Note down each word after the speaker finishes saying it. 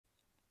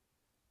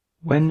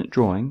When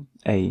drawing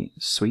a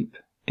sweep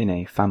in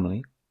a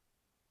family,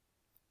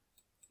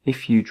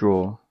 if you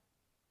draw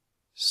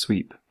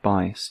sweep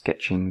by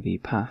sketching the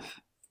path,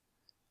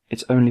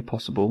 it's only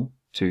possible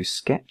to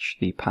sketch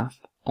the path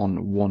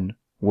on one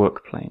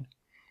work plane.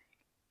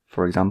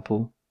 For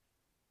example,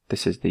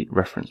 this is the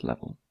reference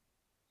level.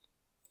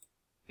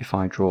 If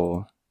I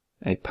draw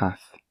a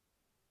path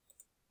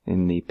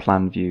in the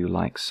plan view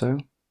like so,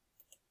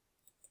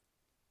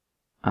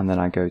 and then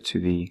I go to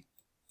the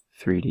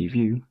 3D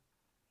view,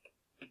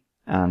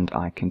 and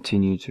I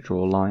continue to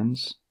draw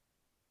lines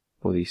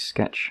for the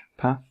sketch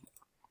path,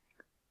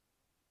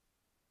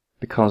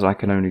 because I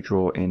can only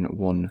draw in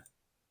one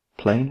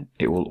plane,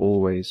 it will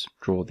always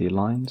draw the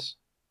lines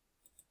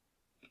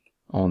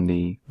on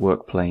the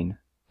work plane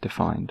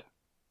defined.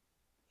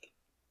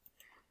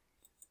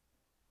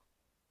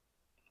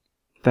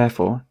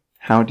 Therefore,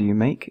 how do you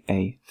make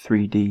a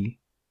 3D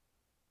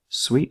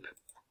sweep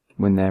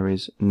when there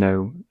is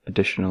no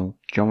additional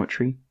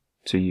geometry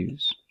to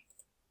use?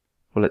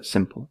 Well, it's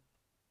simple.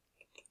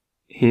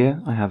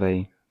 Here I have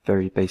a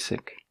very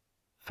basic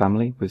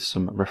family with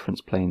some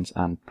reference planes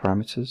and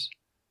parameters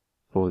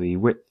for the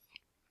width,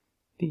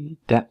 the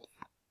depth,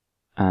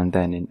 and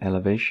then in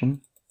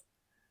elevation,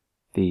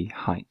 the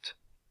height.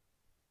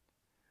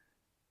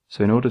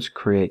 So in order to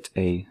create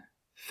a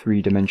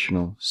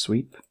three-dimensional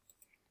sweep,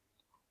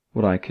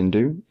 what I can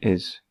do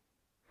is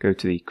go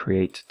to the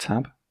Create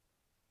tab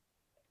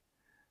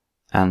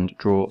and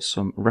draw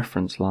some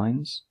reference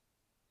lines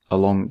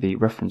along the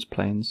reference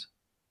planes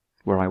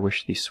where I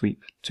wish the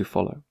sweep to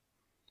follow.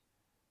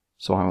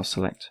 So I will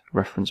select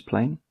reference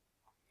plane.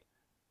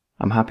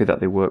 I'm happy that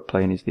the work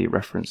plane is the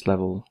reference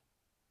level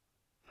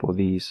for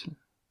these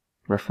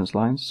reference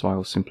lines, so I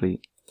will simply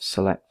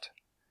select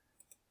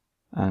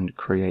and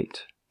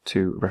create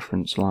two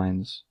reference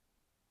lines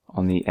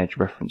on the edge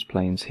reference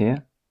planes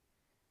here.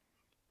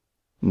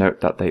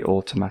 Note that they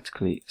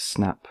automatically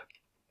snap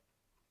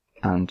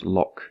and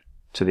lock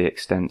to the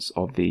extents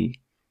of the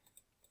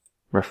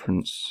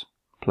reference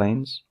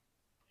planes,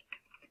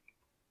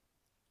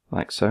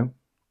 like so.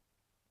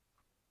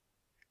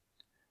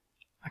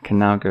 I can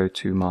now go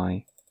to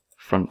my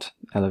front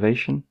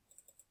elevation,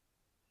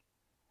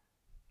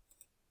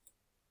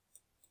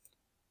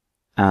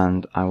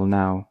 and I will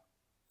now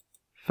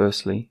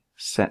firstly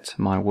set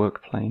my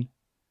work plane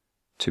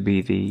to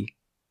be the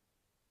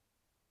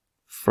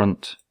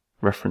front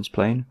reference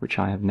plane, which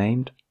I have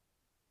named.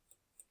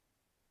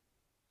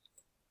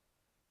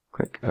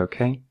 Click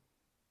OK,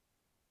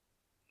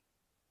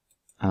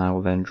 and I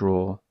will then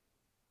draw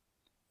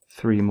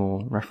 3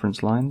 more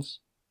reference lines,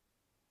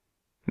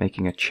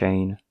 making a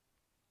chain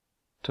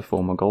to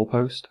form a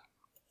goalpost.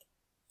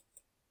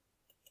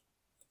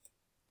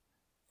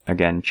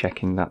 Again,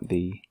 checking that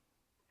the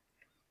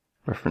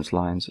reference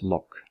lines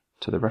lock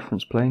to the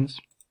reference planes.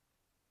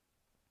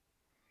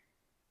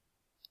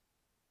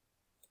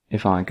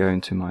 If I go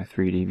into my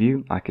 3D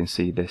view, I can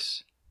see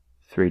this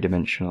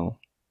three-dimensional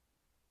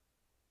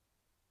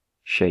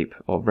shape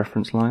of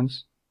reference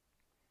lines.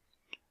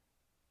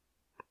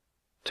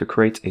 To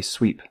create a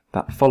sweep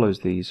that follows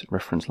these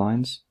reference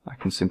lines, I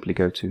can simply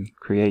go to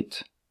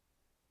Create,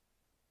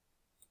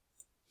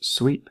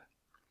 Sweep,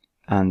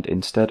 and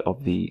instead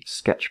of the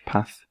Sketch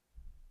Path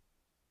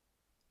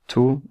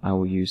tool, I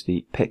will use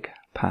the Pick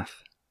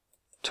Path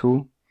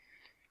tool.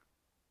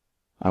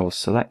 I will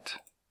select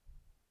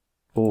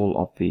all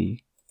of the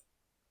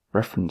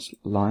reference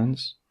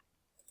lines,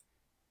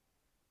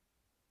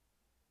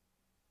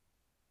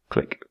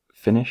 click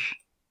Finish,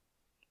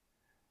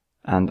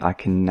 and I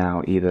can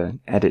now either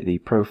edit the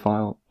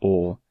profile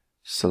or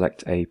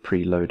select a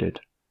preloaded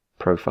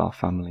profile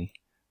family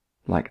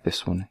like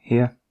this one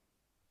here.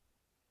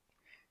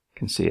 You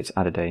can see it's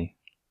added a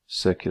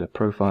circular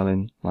profile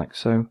in like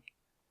so.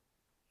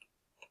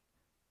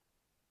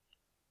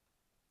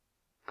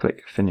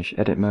 Click Finish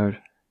Edit Mode,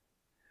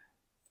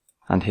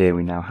 and here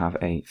we now have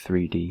a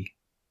 3D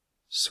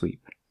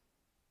sweep.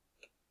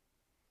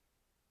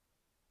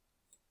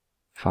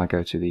 If I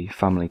go to the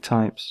family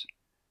types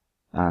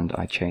and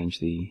I change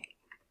the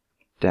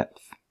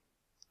depth,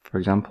 for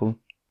example,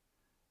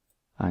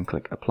 and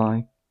click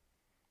Apply,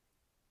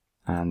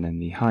 and then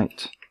the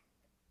height,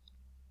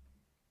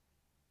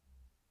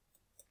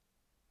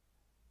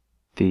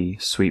 the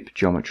sweep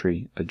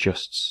geometry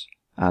adjusts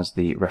as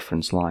the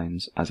reference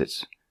lines as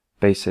its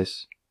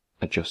basis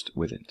adjust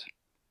with it.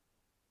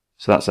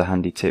 So that's a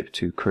handy tip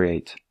to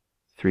create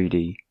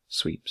 3D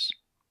sweeps.